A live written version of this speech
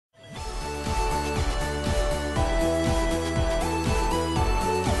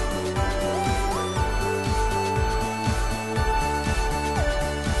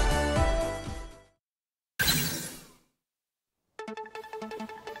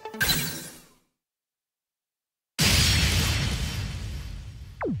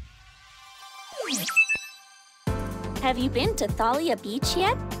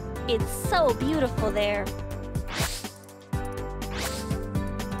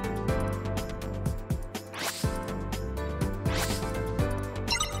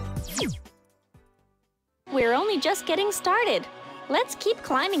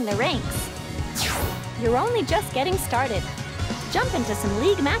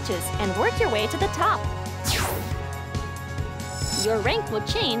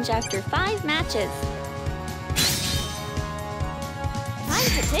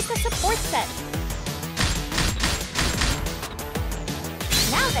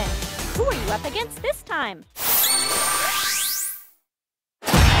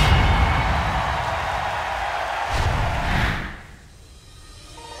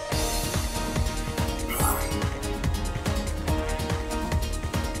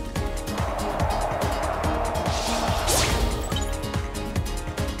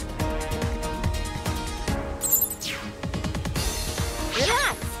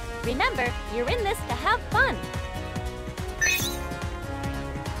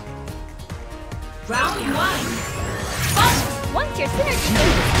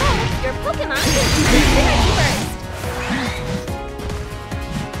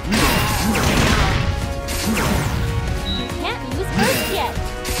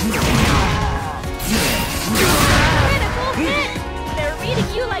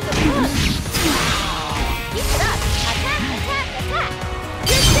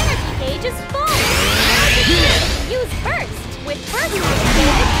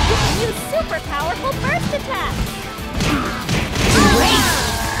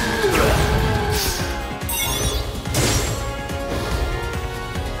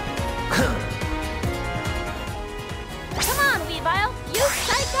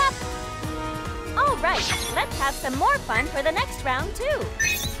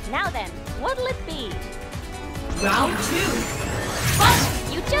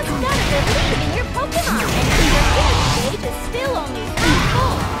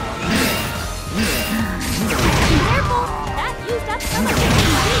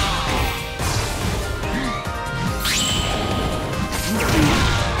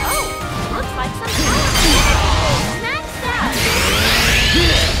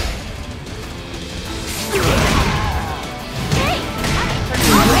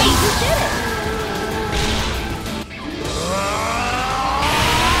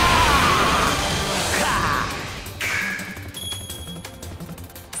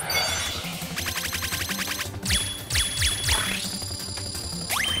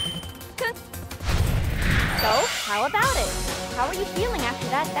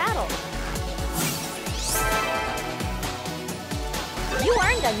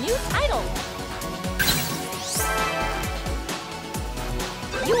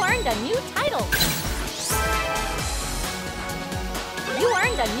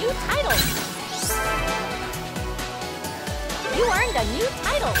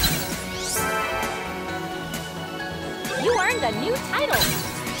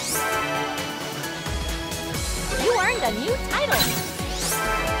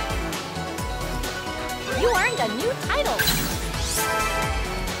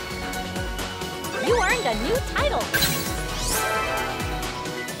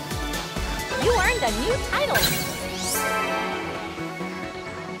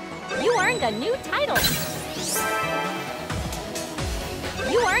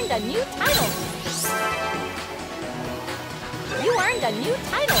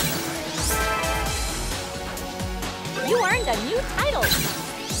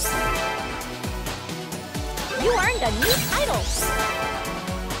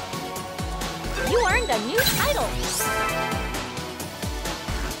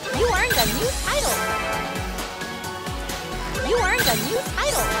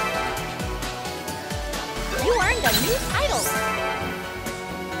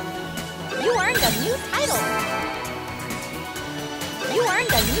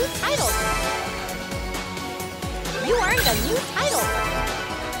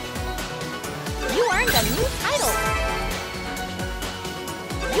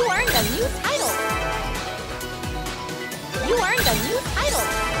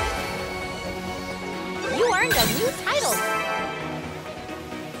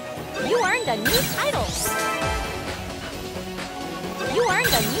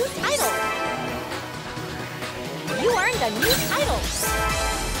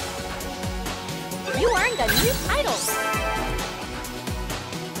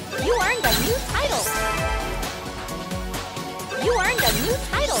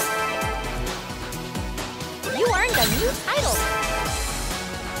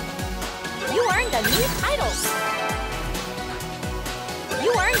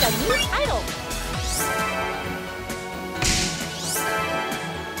You earned a new title!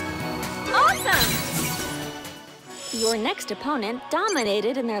 Awesome! Your next opponent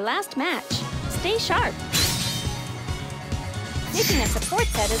dominated in their last match. Stay sharp! Picking a support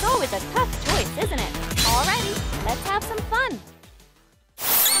set is always a tough choice, isn't it? Alrighty, let's have some fun!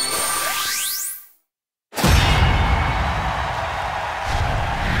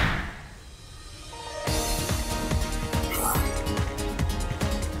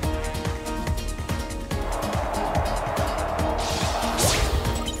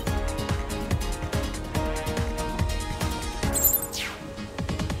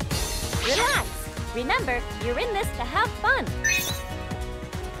 Relax! Remember, you're in this to have fun!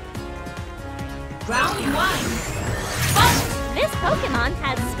 Round 1. This Pokémon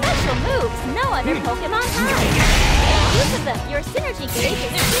has special moves no other Pokémon has! Make use of them! Your synergy gauge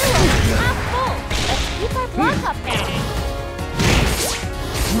is still only half full! Let's keep our block up now!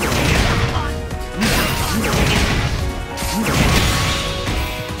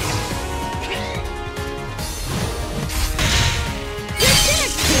 Your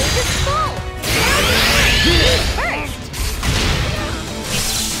synergy gauge is full! Now you first!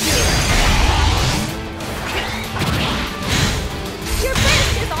 Your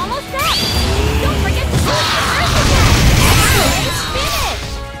burst is almost up! Don't forget to use the burst attack! It's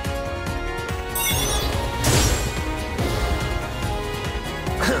finished!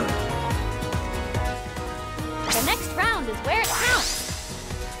 The next round is where it counts!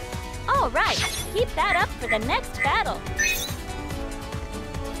 Alright, keep that up for the next battle!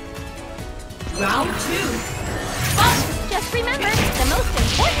 Round 2. Just remember, the most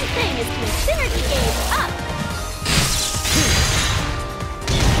important thing is to synergy gauge up!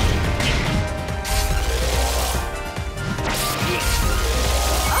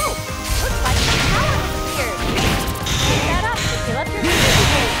 Oh, looks like some power has appeared. Keep that up to fill up your synergy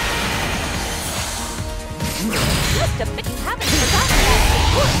gauge. Just a bit, you haven't forgotten that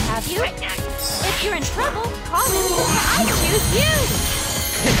support, have you? If you're in trouble, call in or I choose you!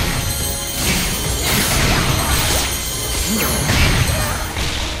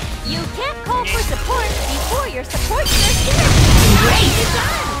 You can't call for support before your support your synergy. Great!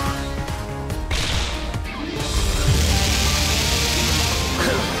 Done!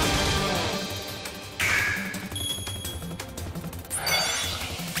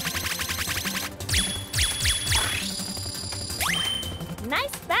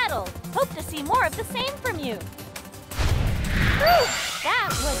 Nice battle! Hope to see more of the same from you! Whew! That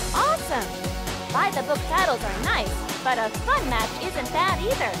was awesome! By-the-book battles are nice, but a fun match isn't bad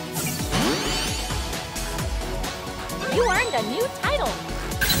either! You earned a new title!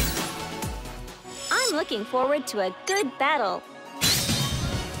 I'm looking forward to a good battle!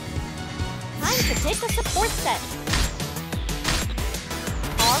 Time to pick a support set!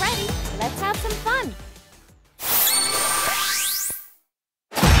 Alrighty, let's have some fun!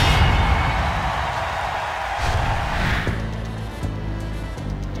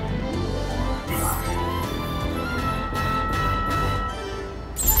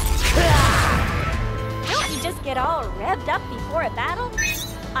 Get all revved up before a battle?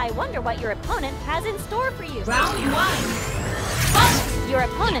 I wonder what your opponent has in store for you. Round 1. Your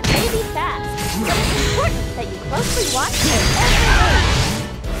opponent may be fast, but it's important that you closely watch their every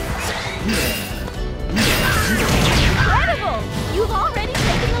move. Incredible! You've already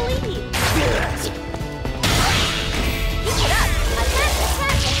taken the lead. Keep it up. Attack,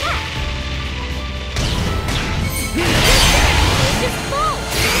 attack, attack. Your synergy gauge is full.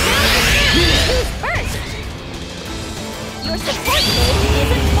 Now you can choose first. Your support gauge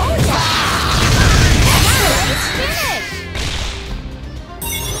isn't full yet! Now it's finished!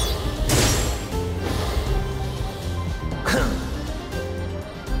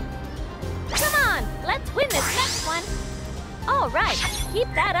 Come on, let's win this next one! Alright, keep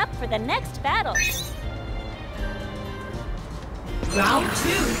that up for the next battle! Round 2.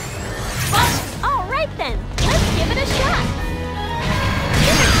 Alright then, let's give it a shot!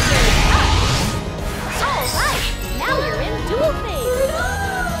 Synergy gauge up! Alright! Now you're in dual phase!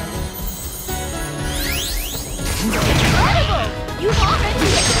 Incredible! You've already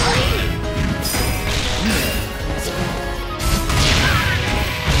taken the lead!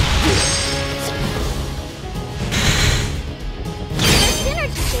 Your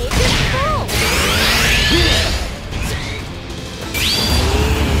synergy gauge is full!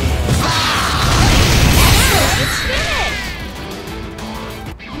 Now it's finished!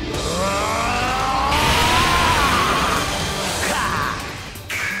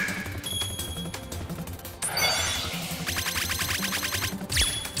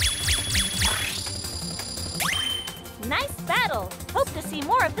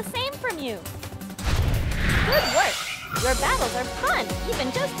 you. Good work! Your battles are fun,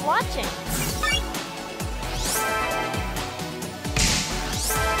 even just watching.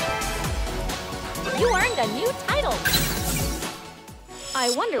 You earned a new title. I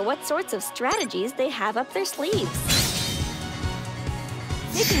wonder what sorts of strategies they have up their sleeves.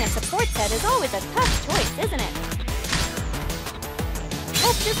 Picking a support set is always a tough choice, isn't it?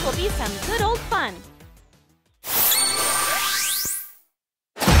 Hope this will be some good old fun.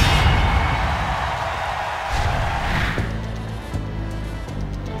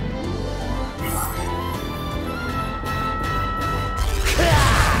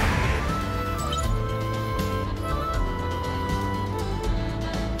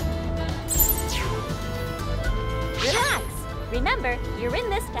 Remember, you're in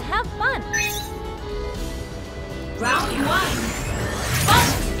this to have fun. Round 1.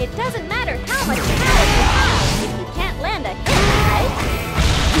 Fight! It doesn't matter how much power you have if you can't land a hit, right?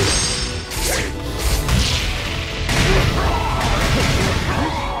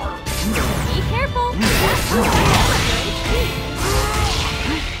 Be careful. That's your HP.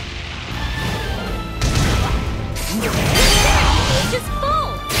 Your stage is full.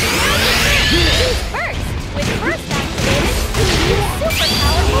 Now you can use burst. With burst activated, you can use super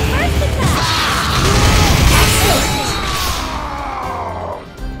powerful burst attack.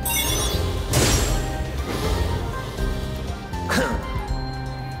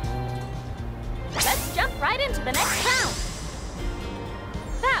 Let's jump right into the next round.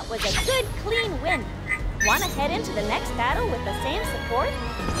 That was a good, clean win. Want to head into the next battle with the same support?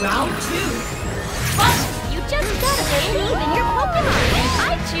 Round 2. Fight! You just gotta believe in your Pokemon, and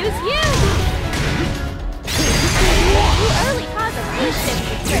I choose you! You early cause a phase shift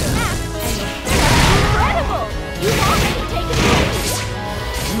with your attack, and it's incredible! You've already taken damage!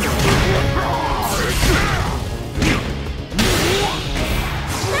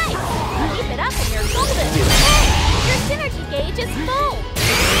 Nice! Keep it up and you're golden! Hey! Your synergy gauge is full!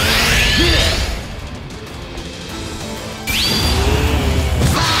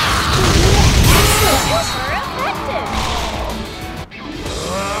 Super effective!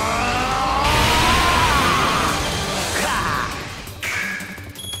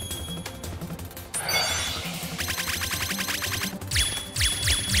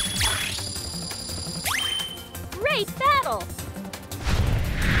 Great battle!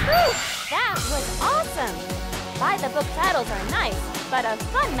 Whew, that was awesome! By-the-book battles are nice, but a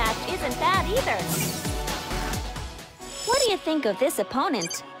fun match isn't bad either. What do you think of this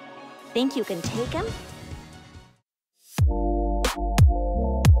opponent? Think you can take him?